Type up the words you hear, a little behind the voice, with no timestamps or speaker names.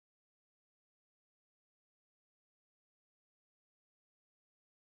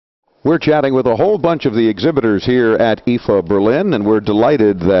We're chatting with a whole bunch of the exhibitors here at IFA Berlin, and we're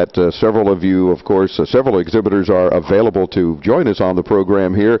delighted that several of you, of course, several exhibitors are available to join us on the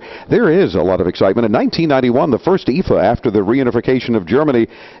program here. There is a lot of excitement. In 1991, the first IFA after the reunification of Germany,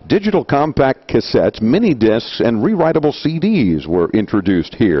 digital compact cassettes, mini discs, and rewritable CDs were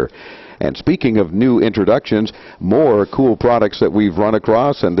introduced here. And speaking of new introductions, more cool products that we've run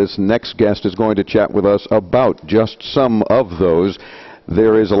across, and this next guest is going to chat with us about just some of those.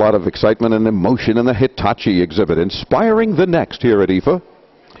 There is a lot of excitement and emotion in the Hitachi exhibit, inspiring the next here at IFA,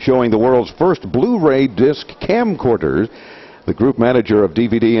 showing the world's first Blu-ray Disc Camcorders. The group manager of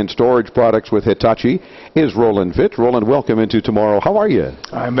DVD and storage products with Hitachi is Roland Fritsch. Roland, welcome into Tomorrow. How are you?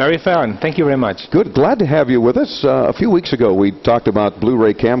 I'm very fine. Thank you very much. Good. Glad to have you with us. A few weeks ago, we talked about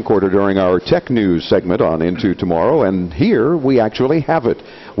Blu-ray camcorder during our Tech News segment on Into Tomorrow, and here we actually have it.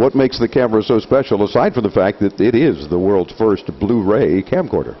 What makes the camera so special, aside from the fact that it is the world's first Blu-ray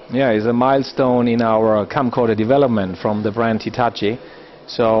camcorder? Yeah, it's a milestone in our camcorder development from the brand Hitachi.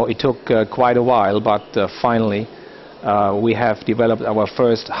 So it took quite a while, but finally we have developed our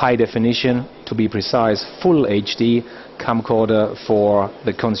first high-definition, to be precise, full HD camcorder for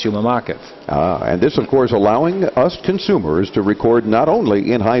the consumer market. And this, of course, allowing us consumers to record not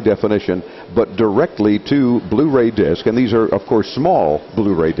only in high definition, but directly to Blu-ray disc. And these are, of course, small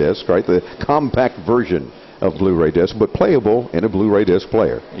Blu-ray discs, right? The compact version of Blu-ray disc, but playable in a Blu-ray disc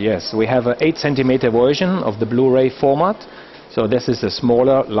player. Yes, we have an 8cm version of the Blu-ray format. So this is a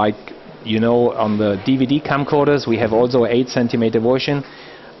smaller, like, you know, on the DVD camcorders, we have also an 8cm version.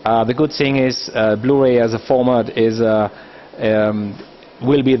 The good thing is Blu-ray as a format is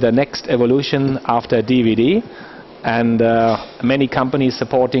will be the next evolution after DVD, and many companies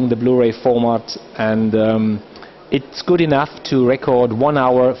supporting the Blu-ray format, and it's good enough to record 1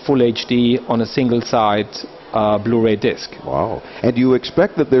 hour full HD on a single side Blu-ray disc. Wow. And do you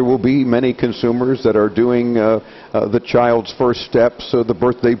expect that there will be many consumers that are doing the child's first steps, the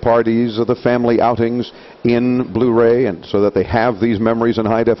birthday parties, the family outings in Blu-ray, and so that they have these memories in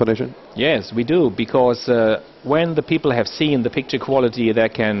high definition? Yes, we do, because when the people have seen the picture quality they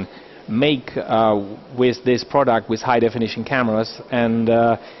can make with this product with high definition cameras, and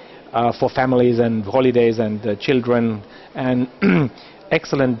for families and holidays and children, and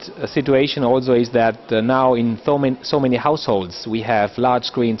excellent situation also is that now in so many households we have large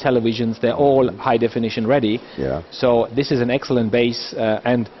screen televisions. They're all high definition ready. Yeah. So this is an excellent base,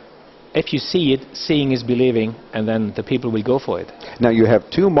 and if you see it, seeing is believing, and then the people will go for it. Now you have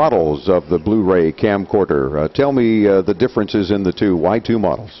two models of the Blu-ray camcorder. Tell me the differences in the two. Why two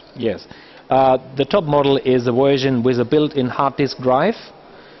models? Yes. The top model is a version with a built-in hard disk drive,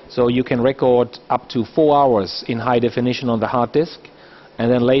 so you can record up to 4 hours in high definition on the hard disk. And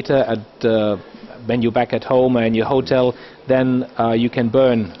then later, when you're back at home and your hotel, then you can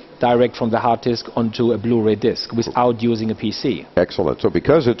burn direct from the hard disk onto a Blu-ray disc without using a PC. Excellent. So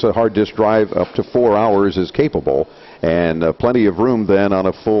because it's a hard disk drive, up to 4 hours is capable, and plenty of room then on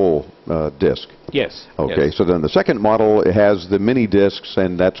a full disc. Yes. Okay, yes. so then the second model has the mini discs,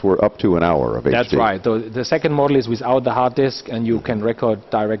 and that's where up to an hour of HD. That's right. The second model is without the hard disk, and you can record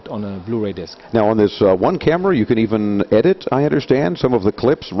direct on a Blu-ray disc. Now on this one camera, you can even edit, I understand, some of the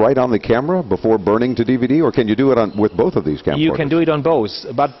clips right on the camera before burning to DVD, or can you do it with both of these camcorders? You can do it on both,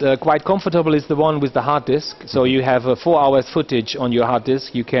 but quite comfortable is the one with the hard disk. So you have 4 hours footage on your hard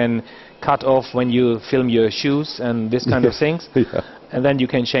disk. You can cut off when you film your shoes and this kind of things. Yeah. And then you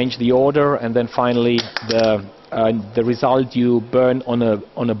can change the order, and then finally the result you burn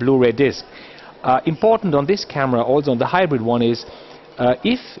on a Blu-ray disc. Important on this camera, also on the hybrid one, is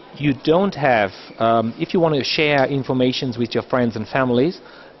if you don't have, if you want to share information with your friends and families,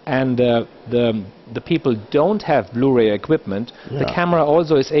 and the people don't have Blu-ray equipment, the camera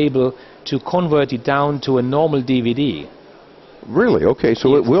also is able to convert it down to a normal DVD. Really? Okay,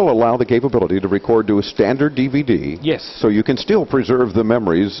 so it will allow the capability to record to a standard DVD. Yes. So you can still preserve the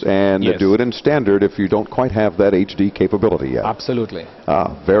memories and do it in standard if you don't quite have that HD capability yet. Absolutely.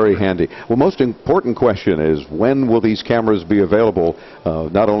 Very handy. Well, most important question is, when will these cameras be available,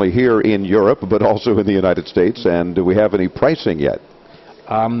 not only here in Europe, but also in the United States, and do we have any pricing yet?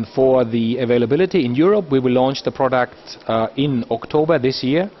 For the availability in Europe, we will launch the product in October this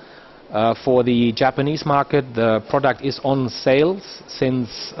year. For the Japanese market, the product is on sales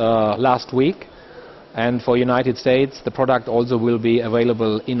since last week, and for United States, the product also will be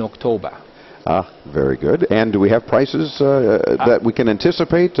available in October. Very good. And do we have prices that we can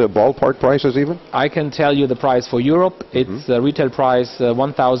anticipate, ballpark prices even? I can tell you the price for Europe. It's a retail price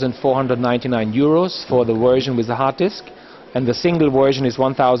 1,499 euros for the version with the hard disk, and the single version is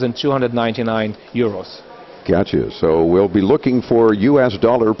 1,299 euros. Gotcha. So we'll be looking for U.S.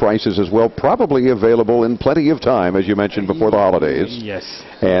 dollar prices as well, probably available in plenty of time, as you mentioned, before the holidays. Yes.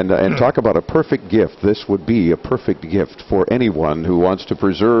 And talk about a perfect gift. This would be a perfect gift for anyone who wants to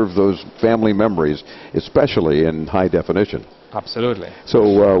preserve those family memories, especially in high definition. Absolutely.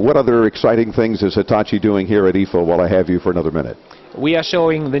 So what other exciting things is Hitachi doing here at IFA while I have you for another minute? We are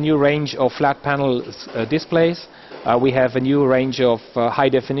showing the new range of flat panel displays. We have a new range of high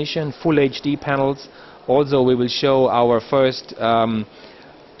definition, full HD panels. Also, we will show our first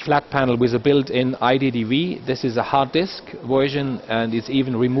flat panel with a built-in IDDV. This is a hard disk version, and it's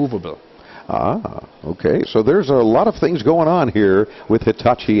even removable. Ah, okay. So there's a lot of things going on here with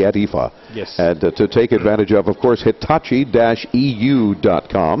Hitachi at IFA. Yes. And to take advantage of course,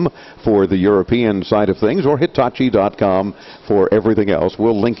 Hitachi-EU.com for the European side of things, or Hitachi.com for everything else.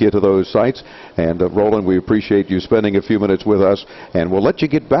 We'll link you to those sites. And Roland, we appreciate you spending a few minutes with us, and we'll let you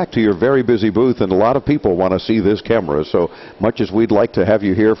get back to your very busy booth. And a lot of people want to see this camera, so much as we'd like to have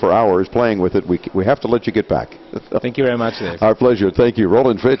you here for hours playing with it, we have to let you get back. Thank you very much, Dave. Our pleasure. Thank you.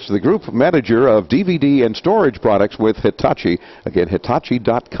 Roland Fritsch, the Group Manager of DVD and Storage Products with Hitachi. Again,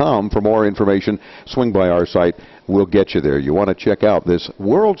 Hitachi.com for more information. Swing by our site. We'll get you there. You want to check out this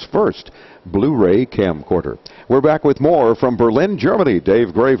world's first Blu-ray camcorder. We're back with more from Berlin, Germany. Dave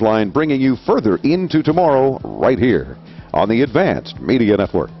Graveline bringing you further into tomorrow right here on the Advanced Media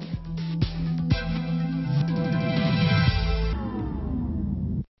Network.